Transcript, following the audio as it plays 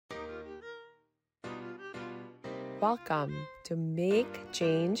Welcome to Make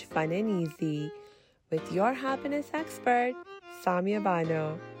Change Fun and Easy with your happiness expert, Samia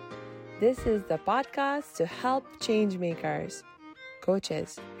Bano. This is the podcast to help change makers,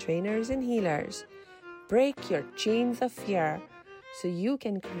 coaches, trainers, and healers break your chains of fear so you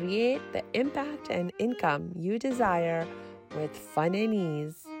can create the impact and income you desire with fun and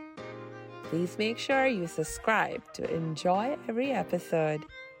ease. Please make sure you subscribe to enjoy every episode.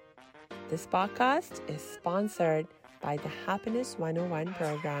 This podcast is sponsored by the Happiness 101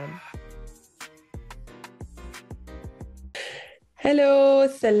 program. Hello,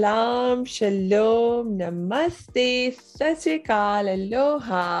 salam, shalom, namaste, sat sri akal,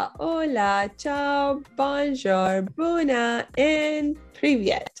 aloha, hola, ciao, bonjour, buna, and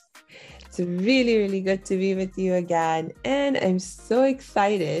privyet. It's really good to be with you again. And I'm so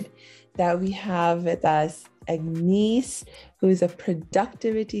excited that we have with us Agnese, who's a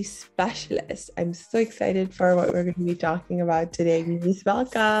productivity specialist. I'm so excited for what we're going to be talking about today. Agnese,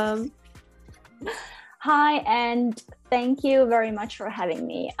 welcome. Hi, and thank you very much for having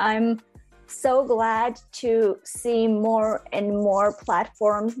me. I'm so glad to see more and more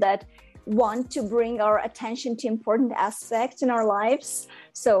platforms that want to bring our attention to important aspects in our lives.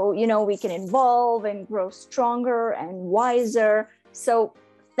 So, we can evolve and grow stronger and wiser. So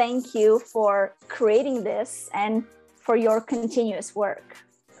thank you for creating this and for your continuous work.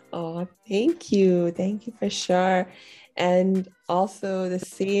 Oh, thank you. Thank you for sure. And also the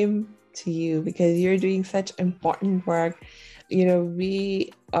same to you, because you're doing such important work.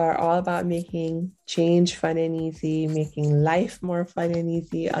 We are all about making change fun and easy, making life more fun and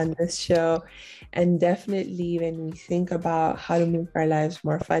easy on this show. And definitely when we think about how to make our lives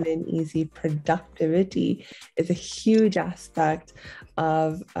more fun and easy, productivity is a huge aspect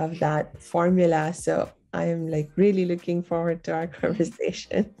of that formula. So I'm really looking forward to our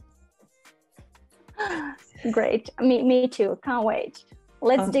conversation. Great. Me too. Can't wait.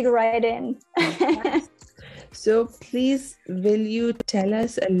 Let's dig right in. So please, will you tell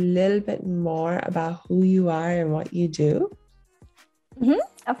us a little bit more about who you are and what you do?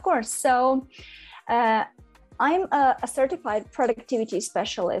 Of course. So I'm a certified productivity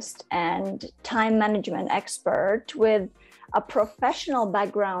specialist and time management expert with a professional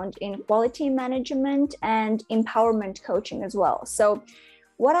background in quality management and empowerment coaching as well. So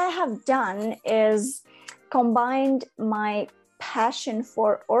what I have done is combined my passion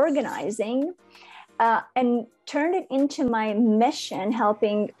for organizing and turned it into my mission,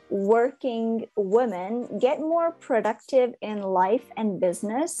 helping working women get more productive in life and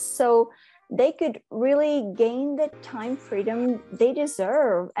business so they could really gain the time freedom they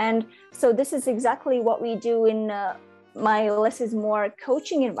deserve. And so this is exactly what we do in my less is more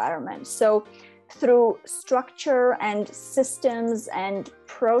coaching environment. So through structure and systems and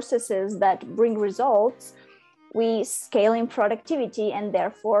processes that bring results, we scale in productivity and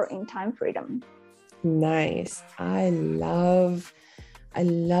therefore in time freedom. Nice. I love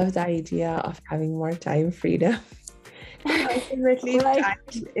the idea of having more time freedom. Ultimately, time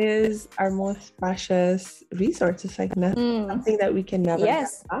is our most precious resource. It's like something that we can never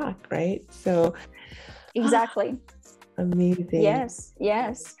get back, right? So exactly. Amazing. Yes.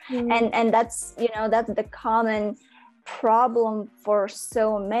 And that's that's the common problem for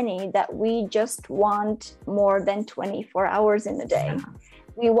so many, that we just want more than 24 hours in a day.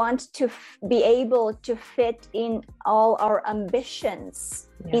 We want to be able to fit in all our ambitions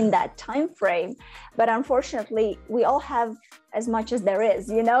in that time frame, but unfortunately we all have as much as there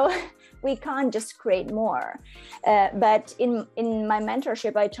is. We can't just create more. But in my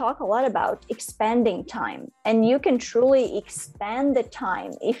mentorship, I talk a lot about expanding time, and you can truly expand the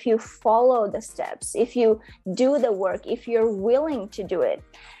time if you follow the steps, if you do the work, if you're willing to do it.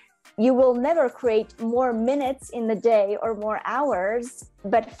 You will never create more minutes in the day or more hours,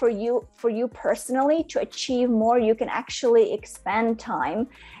 but for you personally to achieve more, you can actually expand time.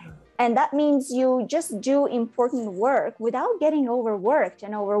 And that means you just do important work without getting overworked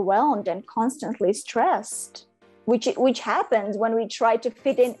and overwhelmed and constantly stressed, which happens when we try to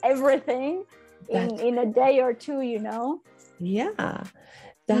fit in everything in a day or two, Yeah,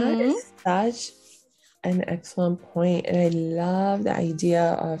 that is such an excellent point. And I love the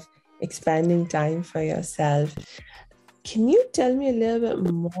idea of expanding time for yourself. Can you tell me a little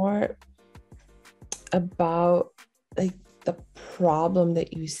bit more about the problem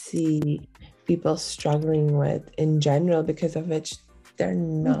that you see people struggling with in general, because of which they're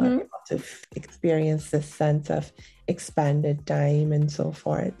not able to experience this sense of expanded time and so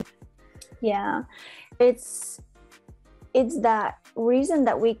forth? Yeah, it's that reason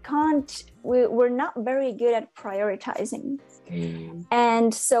that we're not very good at prioritizing.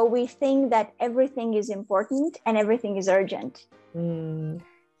 And so we think that everything is important and everything is urgent.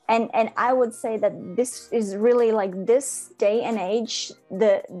 And I would say that this is really like this day and age,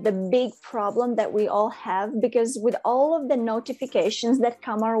 the big problem that we all have, because with all of the notifications that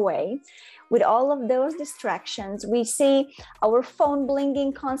come our way, with all of those distractions, we see our phone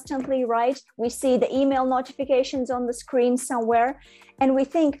blinking constantly, right? We see the email notifications on the screen somewhere, and we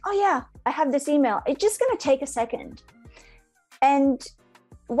think, oh yeah, I have this email. It's just gonna take a second. And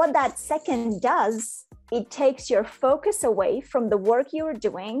what that second does, it takes your focus away from the work you're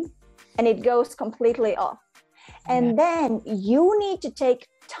doing, and it goes completely off. And then you need to take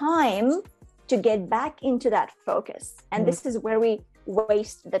time to get back into that focus. And this is where we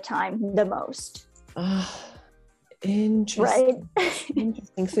waste the time the most. Interesting. Right?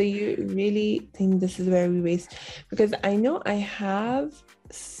 Interesting. So you really think this is where we waste? Because I know I have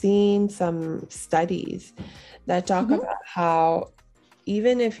seen some studies that talk about how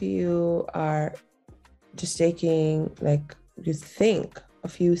even if you are just taking, like, you think a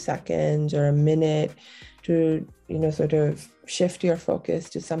few seconds or a minute to, sort of shift your focus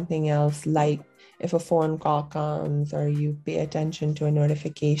to something else, like if a phone call comes or you pay attention to a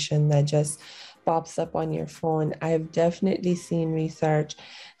notification that just pops up on your phone. I've definitely seen research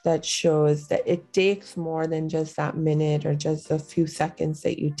that shows that it takes more than just that minute or just a few seconds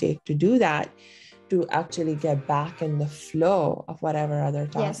that you take to do that, to actually get back in the flow of whatever other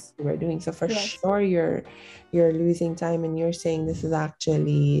tasks you were doing. So for sure, you're losing time, and you're saying this is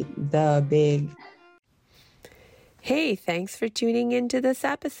actually the big. Hey, thanks for tuning into this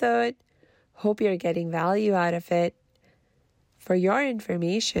episode. Hope you're getting value out of it. For your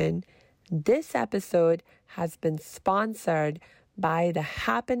information, this episode has been sponsored by the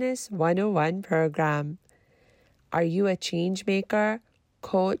Happiness 101 program. Are you a change maker,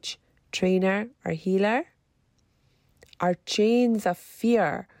 coach, trainer, or healer? Are chains of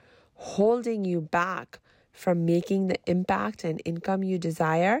fear holding you back from making the impact and income you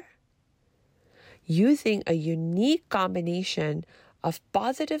desire? Using a unique combination of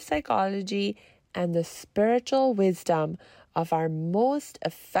positive psychology and the spiritual wisdom of our most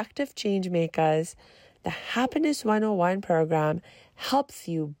effective change makers, the Happiness 101 program helps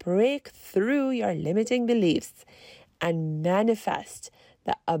you break through your limiting beliefs and manifest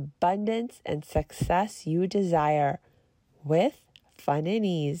the abundance and success you desire with fun and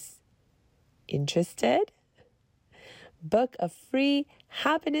ease. Interested? Book a free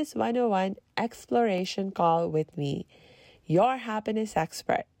Happiness 101 exploration call with me, your happiness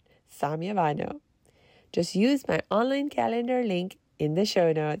expert, Samia Bano. Just use my online calendar link in the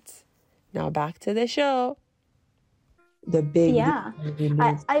show notes. Now back to the show. The big,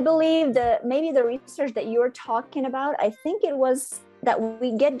 I believe maybe the research that you're talking about, I think it was that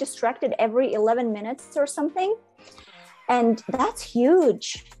we get distracted every 11 minutes or something, and that's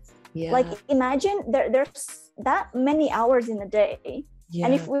huge. Like, imagine there's that many hours in a day,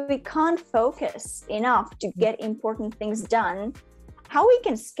 and if we can't focus enough to get important things done, how we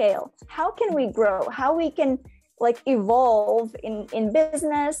can scale, how can we grow, how we can evolve in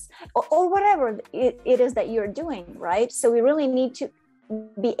business or whatever it is that you're doing, right? So we really need to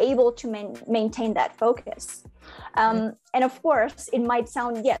be able to maintain that focus. And of course, it might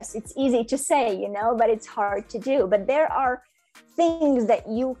sound, it's easy to say, but it's hard to do. But there are things that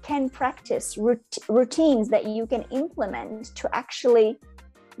you can practice, routines that you can implement to actually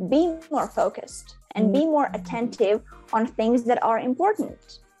be more focused and be more attentive on things that are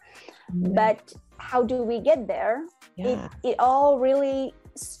important. But how do we get there? It all really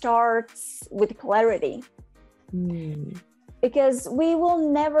starts with clarity. Because we will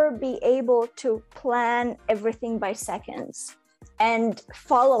never be able to plan everything by seconds and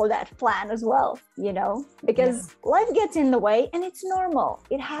follow that plan as well, because life gets in the way, and it's normal.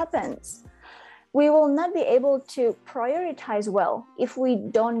 It happens. We will not be able to prioritize well if we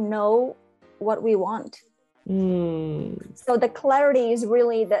don't know what we want. So the clarity is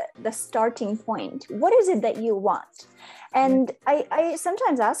really the starting point. What is it that you want? And I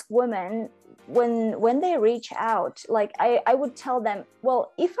sometimes ask women when they reach out, I would tell them,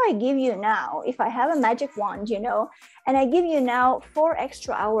 well, if I give you now, if I have a magic wand, and I give you now 4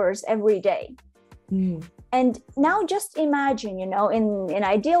 extra hours every day. And now just imagine, in an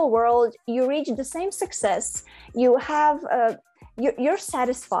ideal world, you reach the same success, you have you're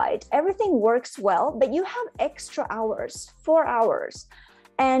satisfied, everything works well, but you have extra hours, 4 hours.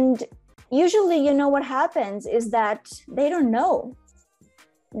 And usually, what happens is that they don't know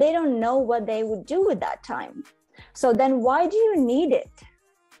what they would do with that time. So then why do you need it?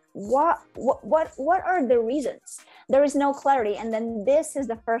 What are the reasons? There is no clarity. And then this is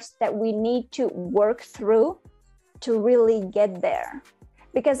the first that we need to work through to really get there.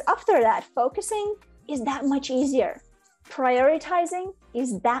 Because after that, focusing is that much easier. Prioritizing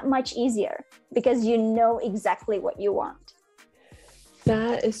is that much easier because you know exactly what you want.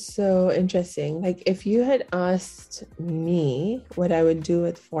 That is so interesting. Like if you had asked me what I would do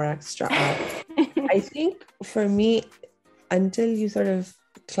with 4 extra hours, I think for me, until you sort of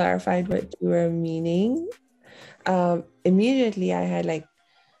clarified what you were meaning, immediately I had like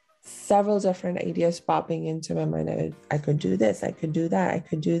several different ideas popping into my mind. I could do this, I could do that, I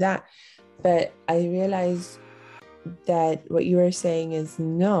could do that. But I realized that what you were saying is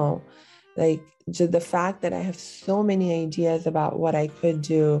no, like just the fact that I have so many ideas about what I could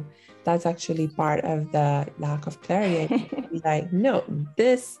do, that's actually part of the lack of clarity. Like, no,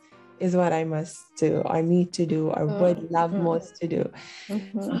 this is what I must do, I need to do, or would love most to do.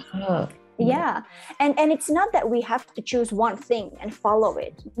 Yeah. And it's not that we have to choose one thing and follow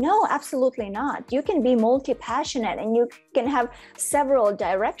it. No, absolutely not. You can be multi-passionate and you can have several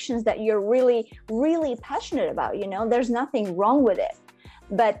directions that you're really, really passionate about. You know, there's nothing wrong with it.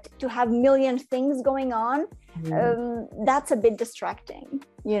 But to have a million things going on, that's a bit distracting,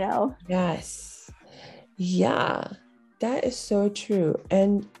 you know? Yes. Yeah, that is so true.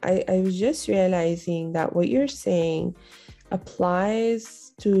 And I was just realizing that what you're saying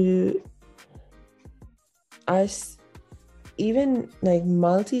applies to us, even like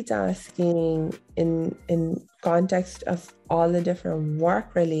multitasking in context of all the different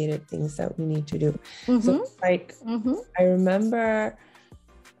work related things that we need to do. So like I remember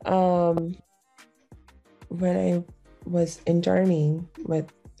when I was interning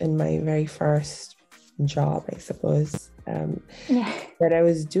in my very first job, I suppose, that I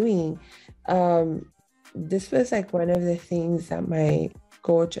was doing, this was like one of the things that my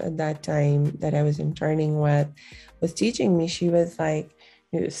coach at that time that I was interning with was teaching me. She was like,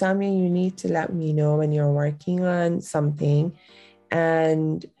 Samia, you need to let me know when you're working on something,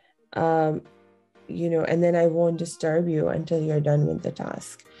 and and then I won't disturb you until you're done with the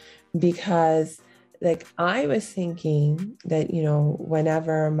task. Because like I was thinking that,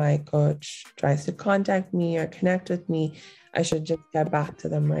 whenever my coach tries to contact me or connect with me, I should just get back to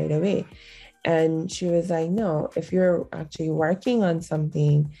them right away. And she was like, no, if you're actually working on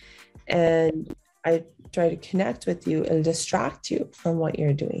something and I try to connect with you, it'll distract you from what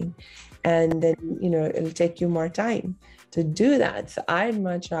you're doing. And then, it'll take you more time to do that. So I'd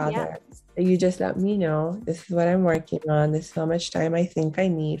much rather that you just let me know, this is what I'm working on, this is how much time I think I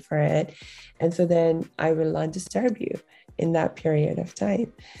need for it. And so then I will not disturb you in that period of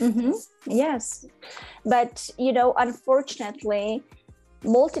time. Yes. But, unfortunately,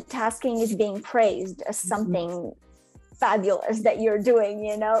 multitasking is being praised as something fabulous that you're doing.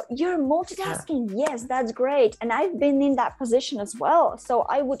 You're multitasking. Yes, that's great. And I've been in that position as well. So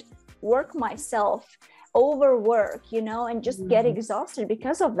I would work myself, overwork, and just get exhausted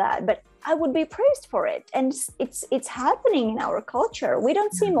because of that. But I would be praised for it. And it's happening in our culture. We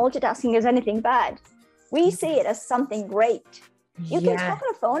don't see multitasking as anything bad. We see it as something great. You can talk on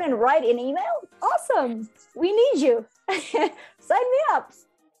the phone and write an email. Awesome. We need you. Sign me up.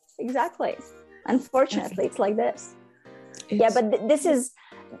 Exactly. Unfortunately, it's like this. But this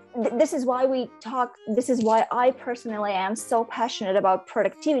is why we talk. This is why I personally am so passionate about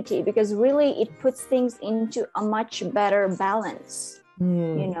productivity, because really it puts things into a much better balance,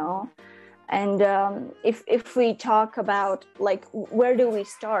 And if we talk about like, where do we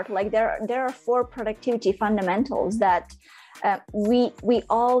start? Like there are 4 productivity fundamentals that we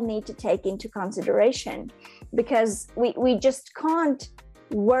all need to take into consideration, because we just can't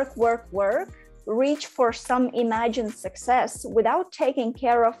work, reach for some imagined success without taking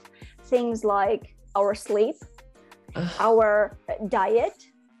care of things like our sleep, our diet,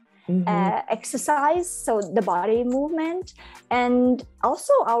 exercise, so the body movement, and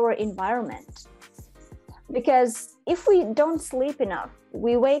also our environment. Because if we don't sleep enough,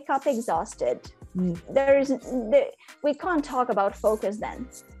 we wake up exhausted. We can't talk about focus then,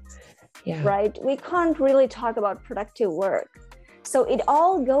 right? We can't really talk about productive work. So it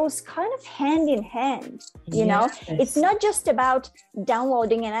all goes kind of hand in hand, you know? It's not just about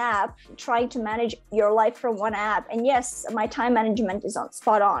downloading an app, trying to manage your life from one app. And yes, my time management is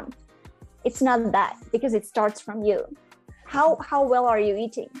spot on. It's not that, because it starts from you. How well are you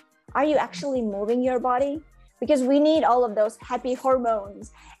eating? Are you actually moving your body? Because we need all of those happy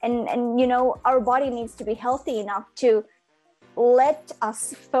hormones, and our body needs to be healthy enough to let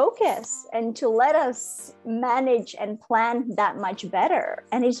us focus and to let us manage and plan that much better.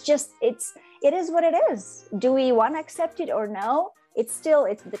 And it is what it is. Do we want to accept it or no? It's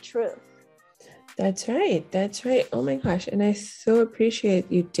the truth. That's right. Oh my gosh. And I so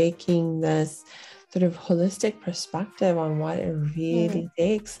appreciate you taking this sort of holistic perspective on what it really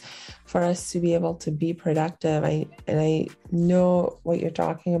takes for us to be able to be productive. I know what you're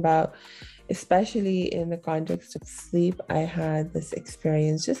talking about, especially in the context of sleep. I had this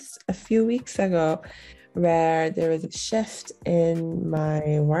experience just a few weeks ago where there was a shift in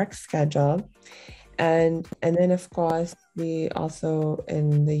my work schedule. And then, of course, we also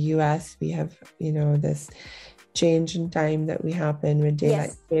in the US, we have, this change in time that we happen with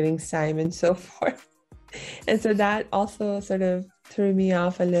daylight savings time and so forth. And so that also sort of threw me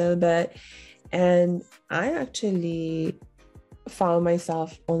off a little bit. And I actually found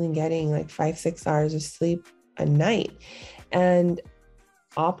myself only getting like 5-6 hours of sleep a night. And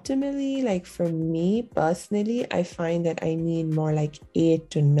optimally, like for me personally, I find that I need more like 8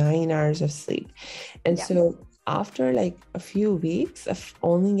 to 9 hours of sleep. And so after like a few weeks of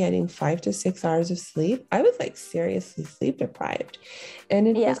only getting 5 to 6 hours of sleep, I was like seriously sleep deprived. And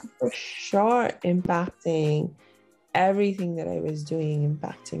it was for sure impacting everything that I was doing,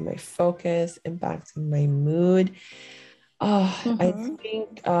 impacting my focus, impacting my mood. I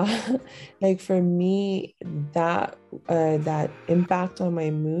think like for me, that impact on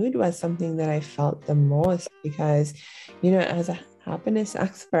my mood was something that I felt the most because, as a happiness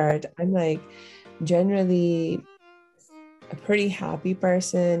expert, I'm like generally a pretty happy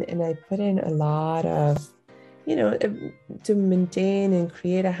person, and I put in a lot of, to maintain and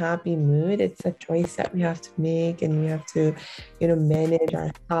create a happy mood. It's a choice that we have to make, and we have to, manage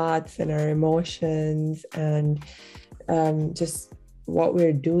our thoughts and our emotions and just what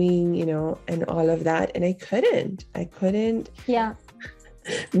we're doing, and all of that. And I couldn't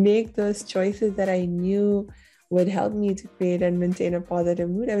make those choices that I knew would help me to create and maintain a positive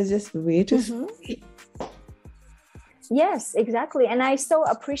mood. I was just way too sleepy. Yes, exactly. And I so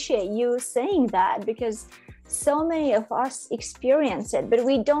appreciate you saying that, because so many of us experience it, but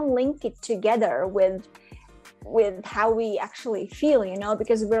we don't link it together with how we actually feel,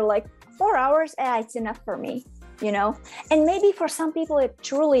 because we're like 4 hours, it's enough for me, and maybe for some people it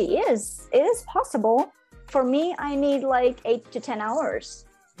truly is. It is possible. For me, I need like 8 to 10 hours.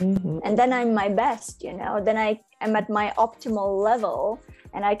 And then I'm my best, then I am at my optimal level,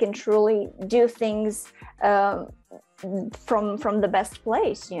 and I can truly do things from the best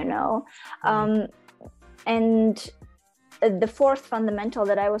place, and the fourth fundamental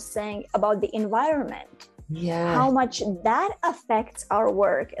that I was saying about the environment, how much that affects our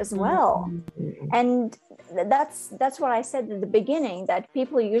work as well. And that's what I said at the beginning, that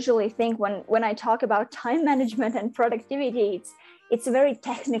people usually think when I talk about time management and productivity, it's very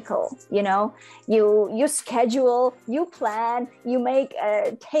technical, you schedule, you plan, you make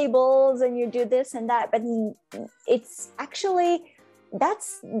tables, and you do this and that, but it's actually,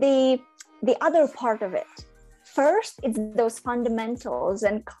 that's the other part of it. First, it's those fundamentals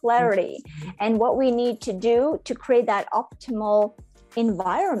and clarity and what we need to do to create that optimal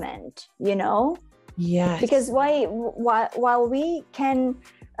environment, Yes. Because while we can,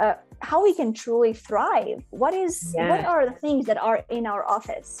 how we can truly thrive, what are the things that are in our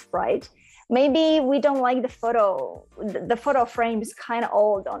office, right? Maybe we don't like the photo frame is kind of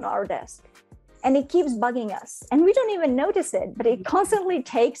old on our desk, and it keeps bugging us, and we don't even notice it, but it constantly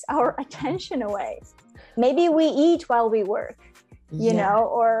takes our attention away. Maybe we eat while we work,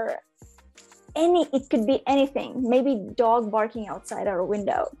 or it could be anything. Maybe dog barking outside our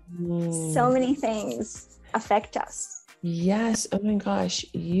window. So many things affect us. Yes. Oh my gosh.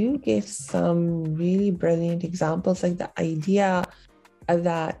 You gave some really brilliant examples, like the idea of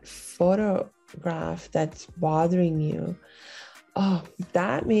that photograph that's bothering you. Oh,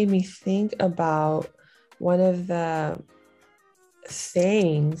 that made me think about one of the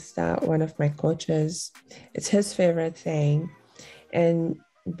sayings that one of my coaches, it's his favorite saying. And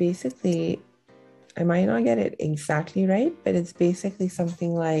basically, I might not get it exactly right, but it's basically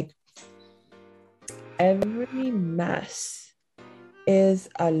something like, every mess is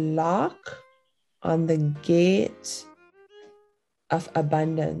a lock on the gate of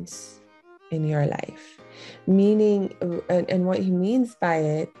abundance in your life. Meaning, and what he means by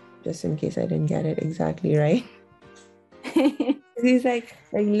it, just in case I didn't get it exactly right, he's like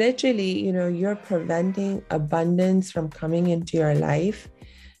literally, you're preventing abundance from coming into your life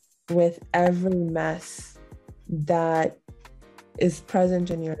with every mess that is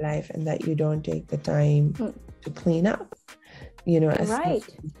present in your life and that you don't take the time to clean up, as right.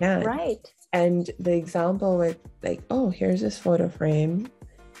 you can. Right. And the example with like, oh, here's this photo frame.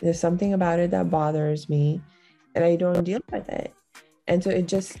 There's something about it that bothers me, and I don't deal with it. And so it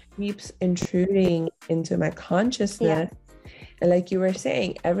just keeps intruding into my consciousness. And like you were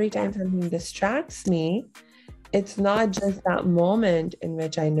saying, every time something distracts me, it's not just that moment in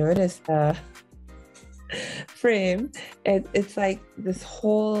which I notice the frame, it's like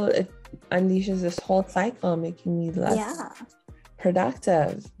it unleashes this whole cycle, making me less Yeah,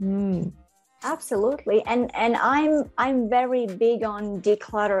 productive. absolutely. And I'm very big on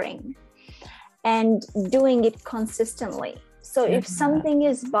decluttering and doing it consistently. So Yeah. if something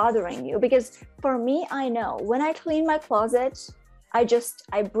is bothering you, because for me, I know when I clean my closet,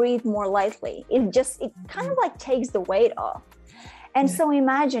 I breathe more lightly. It kind of like takes the weight off. And Yeah. so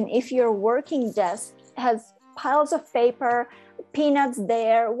imagine if your working desk has piles of paper, peanuts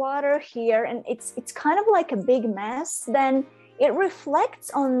there, water here, and it's kind of like a big mess, then it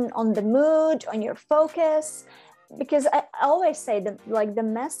reflects on the mood, on your focus. Because I always say that like the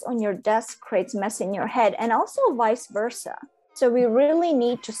mess on your desk creates mess in your head, and also vice versa. So we really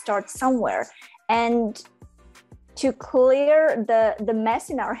need to start somewhere. And to clear the mess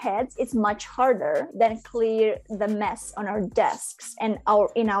in our heads, it's much harder than clear the mess on our desks and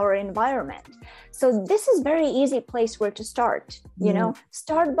in our environment. So this is very easy place where to start.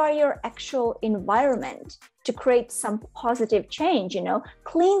 Start by your actual environment to create some positive change.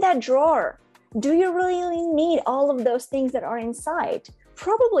 Clean that drawer. Do you really need all of those things that are inside?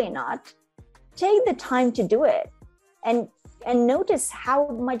 Probably not. Take the time to do it, and notice how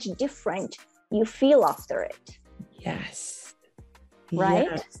much different you feel after it. Yes.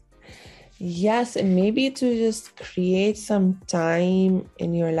 Right? Yes. And maybe to just create some time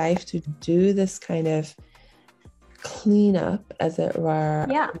in your life to do this kind of cleanup, as it were,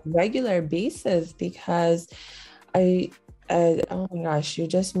 on a regular basis, because oh my gosh, you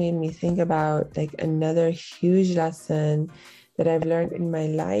just made me think about like another huge lesson that I've learned in my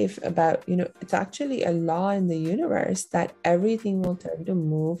life about, it's actually a law in the universe that everything will tend to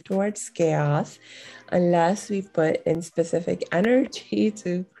move towards chaos unless we put in specific energy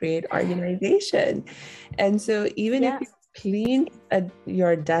to create organization. And so even if you clean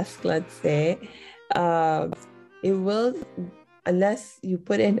your desk, let's say, it will, unless you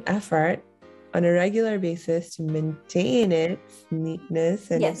put in effort on a regular basis to maintain its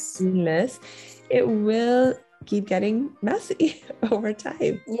neatness and its cleanness, it will keep getting messy over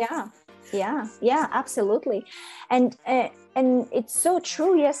time. Yeah, absolutely. And it's so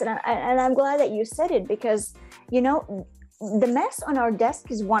true. Yes. And I'm glad that you said it, because, the mess on our desk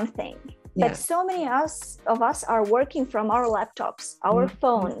is one thing. But so many of us are working from our laptops, our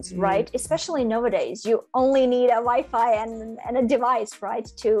phones, right? Especially nowadays, you only need a Wi-Fi and a device, right,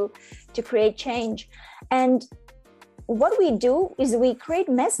 to create change. And what we do is we create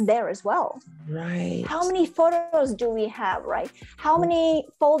mess there as well. Right. How many photos do we have, right? How many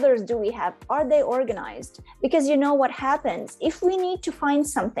folders do we have? Are they organized? Because you know what happens? If we need to find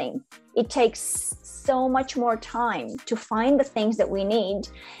something, it takes so much more time to find the things that we need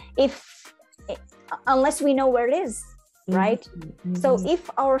unless we know where it is, right? So if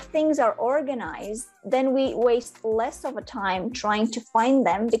our things are organized, then we waste less of a time trying to find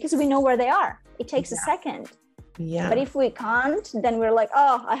them because we know where they are. It takes a second. But if we can't, then we're like,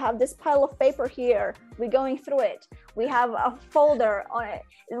 oh, I have this pile of paper here. We're going through it. We have a folder on it,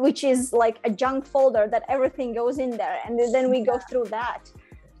 which is like a junk folder that everything goes in there. And then we go through that.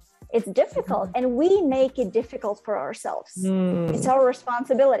 It's difficult, and we make it difficult for ourselves. It's our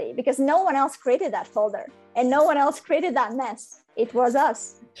responsibility, because no one else created that folder and no one else created that mess. It was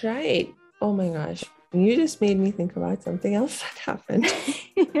us. That's right. Oh my gosh. You just made me think about something else that happened.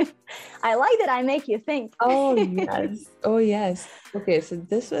 I like that I make you think. Oh, yes. Oh, yes. Okay, so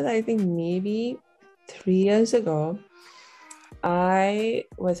this was, I think, maybe 3 years ago. I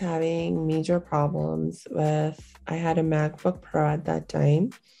was having major problems I had a MacBook Pro at that time,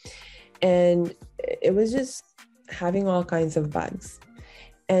 and it was just having all kinds of bugs.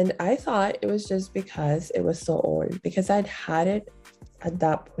 And I thought it was just because it was so old, because I'd had it at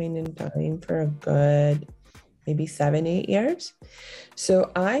that point in time for a good maybe 7-8 years. So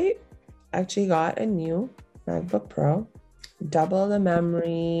I actually got a new MacBook Pro, double the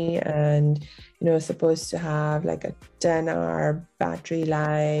memory, and supposed to have like a 10-hour battery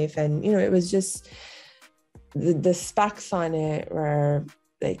life, and it was just the specs on it were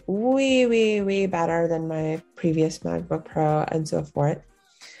like way better than my previous MacBook Pro and so forth.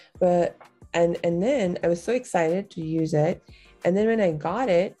 But and then I was so excited to use it, and then when I got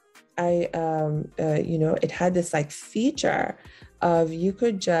it, I it had this like feature of you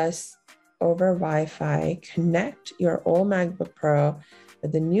could just over Wi-Fi connect your old MacBook Pro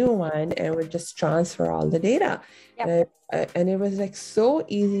with the new one, and it would just transfer all the data. And it was like so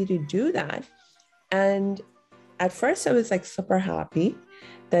easy to do that. And at first I was like super happy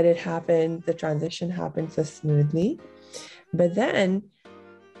that it happened, the transition happened so smoothly. But then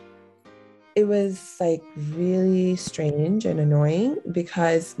it was like really strange and annoying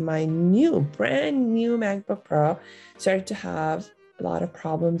because my brand new MacBook Pro started to have a lot of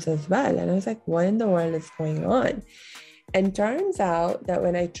problems as well. And I was like, what in the world is going on? And turns out that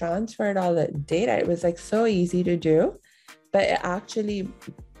when I transferred all the data, it was like so easy to do, but it actually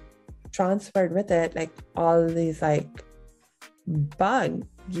transferred with it like all these like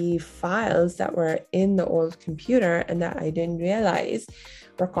buggy files that were in the old computer and that I didn't realize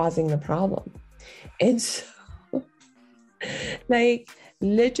were causing the problem. And so like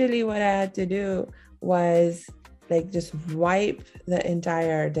literally what I had to do was like just wipe the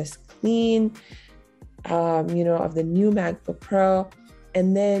entire disk clean, of the new MacBook Pro.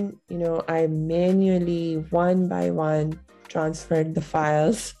 And then, I manually one by one transferred the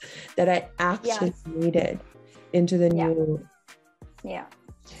files that I actually needed into the new.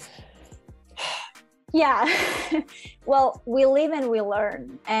 Yeah. Well, we live and we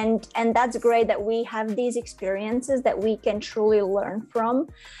learn, and that's great that we have these experiences that we can truly learn from.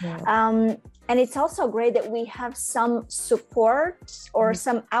 And it's also great that we have some support or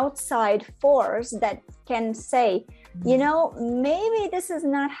some outside force that can say, maybe this is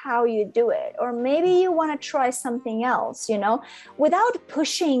not how you do it, or maybe you want to try something else, without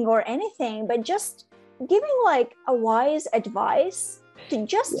pushing or anything, but just giving like a wise advice to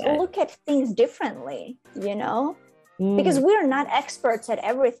just look at things differently, because we're not experts at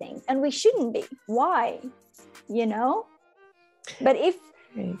everything and we shouldn't be. Why? But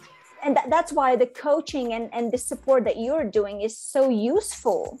and that's why the coaching and the support that you're doing is so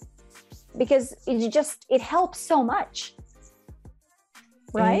useful, because it helps so much.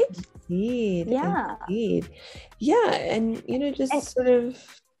 Right? Indeed. Yeah. And, sort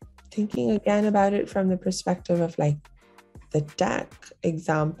of thinking again about it from the perspective of like the tech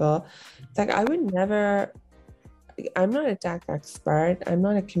example, it's like I'm not a tech expert. I'm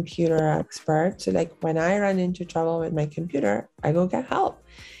not a computer expert. So like when I run into trouble with my computer, I go get help.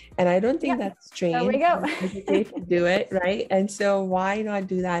 And I don't think that's strange. There we go. To do it, right? And so why not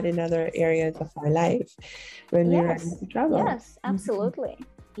do that in other areas of our life when we run into trouble? Yes, absolutely.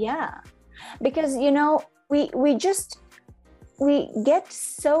 Yeah. Because, we get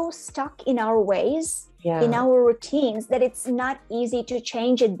so stuck in our ways, in our routines, that it's not easy to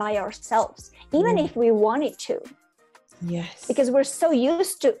change it by ourselves, even if we wanted to. Yes. Because we're so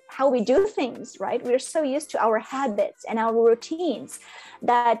used to how we do things, right? We're so used to our habits and our routines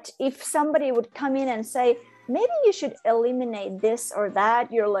that if somebody would come in and say, maybe you should eliminate this or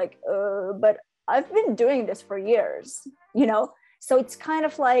that, you're like, but I've been doing this for years, So it's kind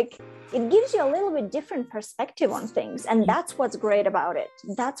of like, it gives you a little bit different perspective on things. And that's what's great about it.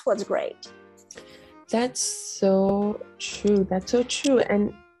 That's what's great. That's so true. That's so true.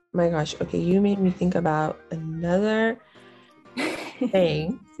 And my gosh, okay, you made me think about another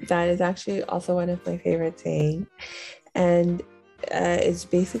thing that is actually also one of my favorite sayings. And it's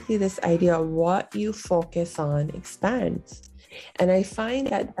basically this idea of what you focus on expands. And I find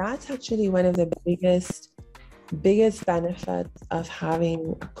that that's actually one of the biggest benefits of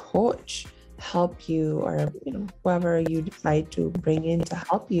having a coach help you, or whoever you decide to bring in to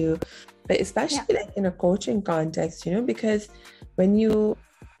help you, but especially like in a coaching context, because when you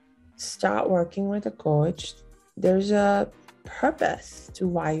start working with a coach, there's a purpose to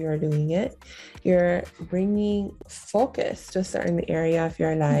why you're doing it. You're bringing focus to a certain area of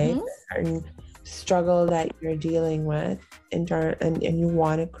your life, a certain struggle that you're dealing with, and you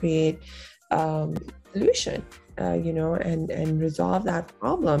want to create solution, and resolve that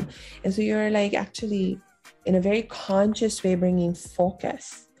problem. And so you're like actually in a very conscious way bringing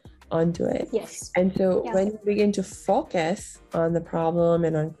focus onto it. Yes. And so when you begin to focus on the problem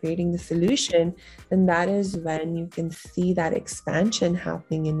and on creating the solution, then that is when you can see that expansion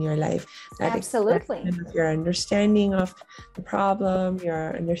happening in your life. That absolutely. Your understanding of the problem,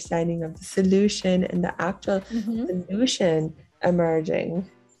 your understanding of the solution, and the actual solution emerging.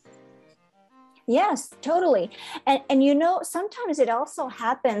 Yes, totally. And sometimes it also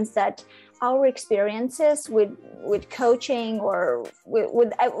happens that our experiences with coaching or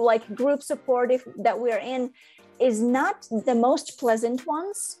with like group support that we're in is not the most pleasant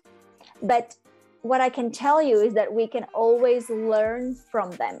ones. But what I can tell you is that we can always learn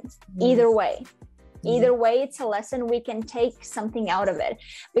from them either way. Either way, it's a lesson. We can take something out of it,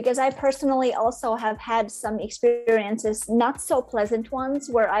 because I personally also have had some experiences, not so pleasant ones,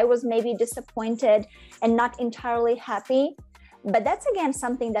 where I was maybe disappointed and not entirely happy. But that's again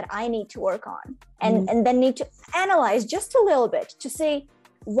something that I need to work on and then need to analyze just a little bit to see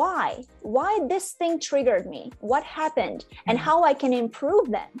why this thing triggered me, what happened, and how I can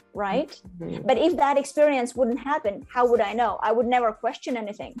improve then, right? But if that experience wouldn't happen, how would I know? I would never question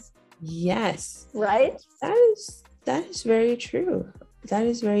anything. Yes. right? That is very true. That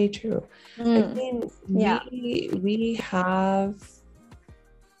is very true. I mean, Yeah. we have,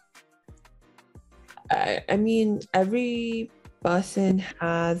 I mean, every person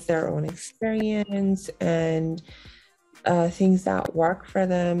has their own experience and things that work for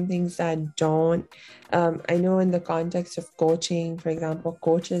them, things that don't. I know in the context of coaching, for example,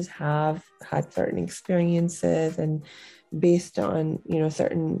 coaches have had certain experiences and based on, you know,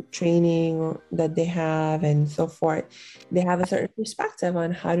 certain training that they have and so forth, they have a certain perspective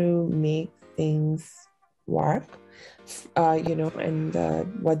on how to make things work, you know, and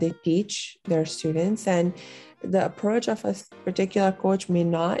what they teach their students. And the approach of a particular coach may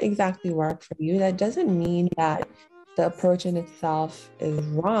not exactly work for you. That doesn't mean that the approach in itself is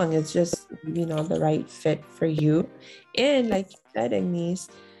wrong. It's just maybe not the right fit for you. And like you said, Agnese,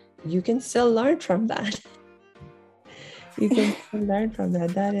 you can still learn from that. You can still learn from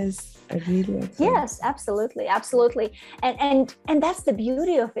that. That is a really excellent. Yes, absolutely, absolutely. And that's the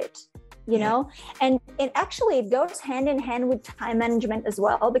beauty of it, you know. And it actually goes hand in hand with time management as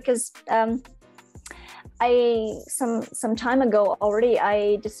well, because I some time ago already,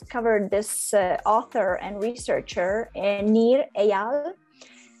 I discovered this author and researcher, Nir Eyal,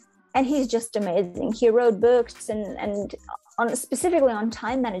 and he's just amazing. He wrote books and on specifically on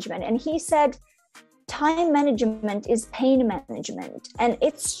time management, and he said time management is pain management. And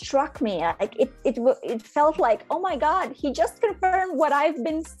it struck me, like it felt like, oh my God, he just confirmed what I've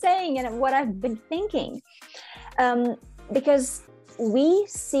been saying and what I've been thinking, because we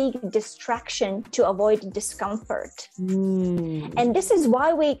seek distraction to avoid discomfort. And this is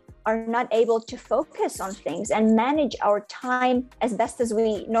why we are not able to focus on things and manage our time as best as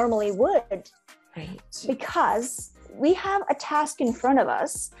we normally would. Right. Because we have a task in front of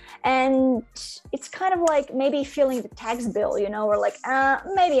us, and it's kind of like maybe feeling the tax bill, you know, we're like,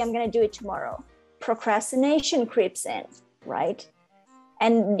 maybe I'm going to do it tomorrow. Procrastination creeps in, right?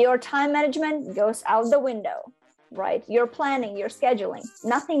 And your time management goes out the window, right? Your planning, your scheduling,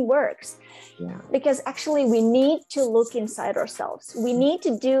 nothing works. Because actually we need to look inside ourselves. We need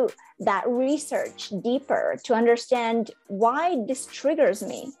to do that research deeper to understand why this triggers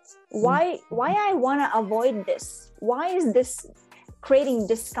me, why I want to avoid this, why is this creating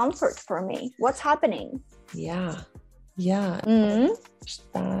discomfort for me, what's happening. That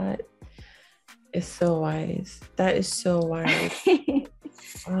is so wise. That is so wise.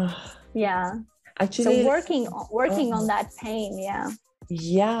 Actually, so working on that pain.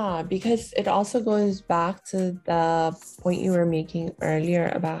 Because it also goes back to the point you were making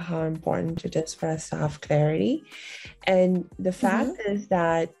earlier about how important it is for us to have clarity. And the fact is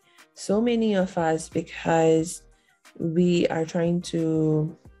that so many of us, because we are trying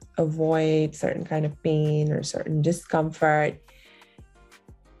to avoid certain kind of pain or certain discomfort,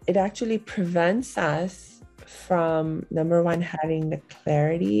 it actually prevents us from, number one, having the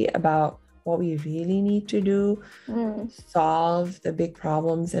clarity about what we really need to do, solve the big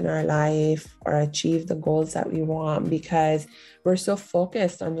problems in our life or achieve the goals that we want, because we're so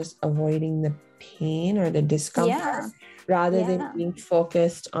focused on just avoiding the pain or the discomfort rather than being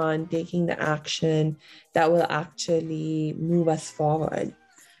focused on taking the action that will actually move us forward.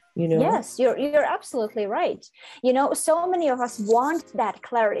 You know? Yes, you're absolutely right. You know, so many of us want that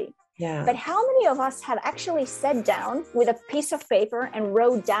clarity. But how many of us have actually sat down with a piece of paper and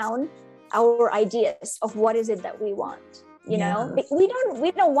wrote down our ideas of what is it that we want? You know,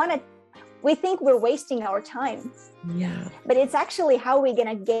 we don't want to. We think we're wasting our time. But it's actually how we're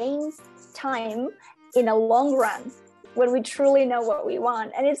gonna gain time in a long run when we truly know what we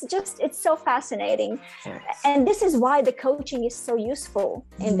want. And it's so fascinating. And this is why the coaching is so useful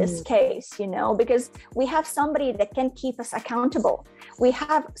in this case, you know, because we have somebody that can keep us accountable. We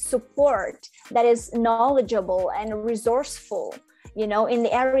have support that is knowledgeable and resourceful, you know, in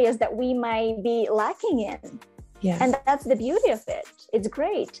the areas that we might be lacking in. And that's the beauty of it. It's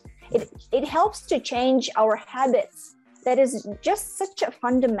great. It helps to change our habits. That is just such a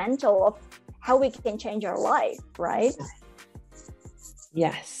fundamental of how we can change our life, right?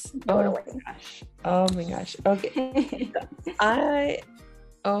 Yes. Totally. Oh my gosh. Okay.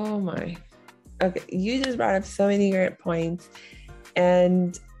 Okay. You just brought up so many great points.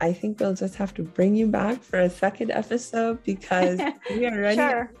 And I think we'll just have to bring you back for a second episode because we are running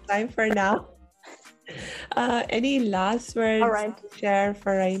out of time for now. Any last words to share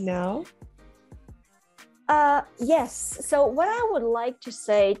for right now? Yes. So what I would like to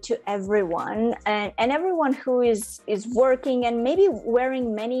say to everyone and everyone who is working and maybe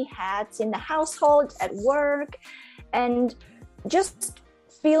wearing many hats in the household, at work, and just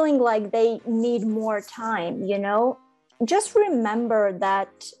feeling like they need more time, you know, just remember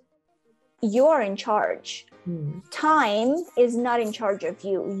that you're in charge. Time is not in charge of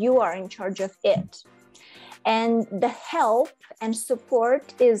you. You are in charge of it. And the help and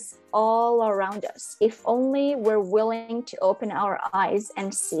support is all around us, if only we're willing to open our eyes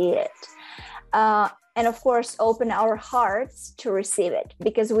and see it. And of course, open our hearts to receive it,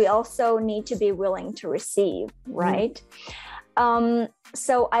 because we also need to be willing to receive, right?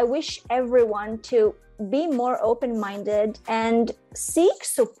 So I wish everyone to be more open-minded and seek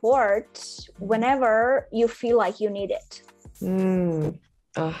support whenever you feel like you need it.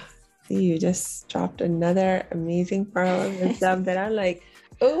 See, you just dropped another amazing pearl of wisdom that I'm like,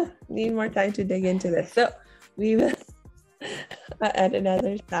 oh, need more time to dig into this. So we will at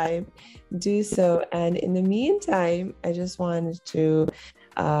another time do so. And in the meantime, I just wanted to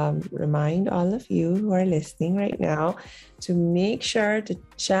remind all of you who are listening right now to make sure to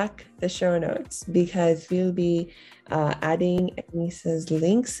check the show notes, because we'll be adding Agnese's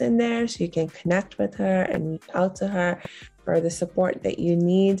links in there so you can connect with her and reach out to her for the support that you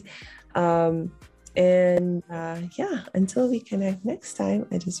need. Until we connect next time,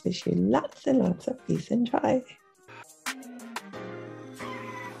 I just wish you lots and lots of peace and joy.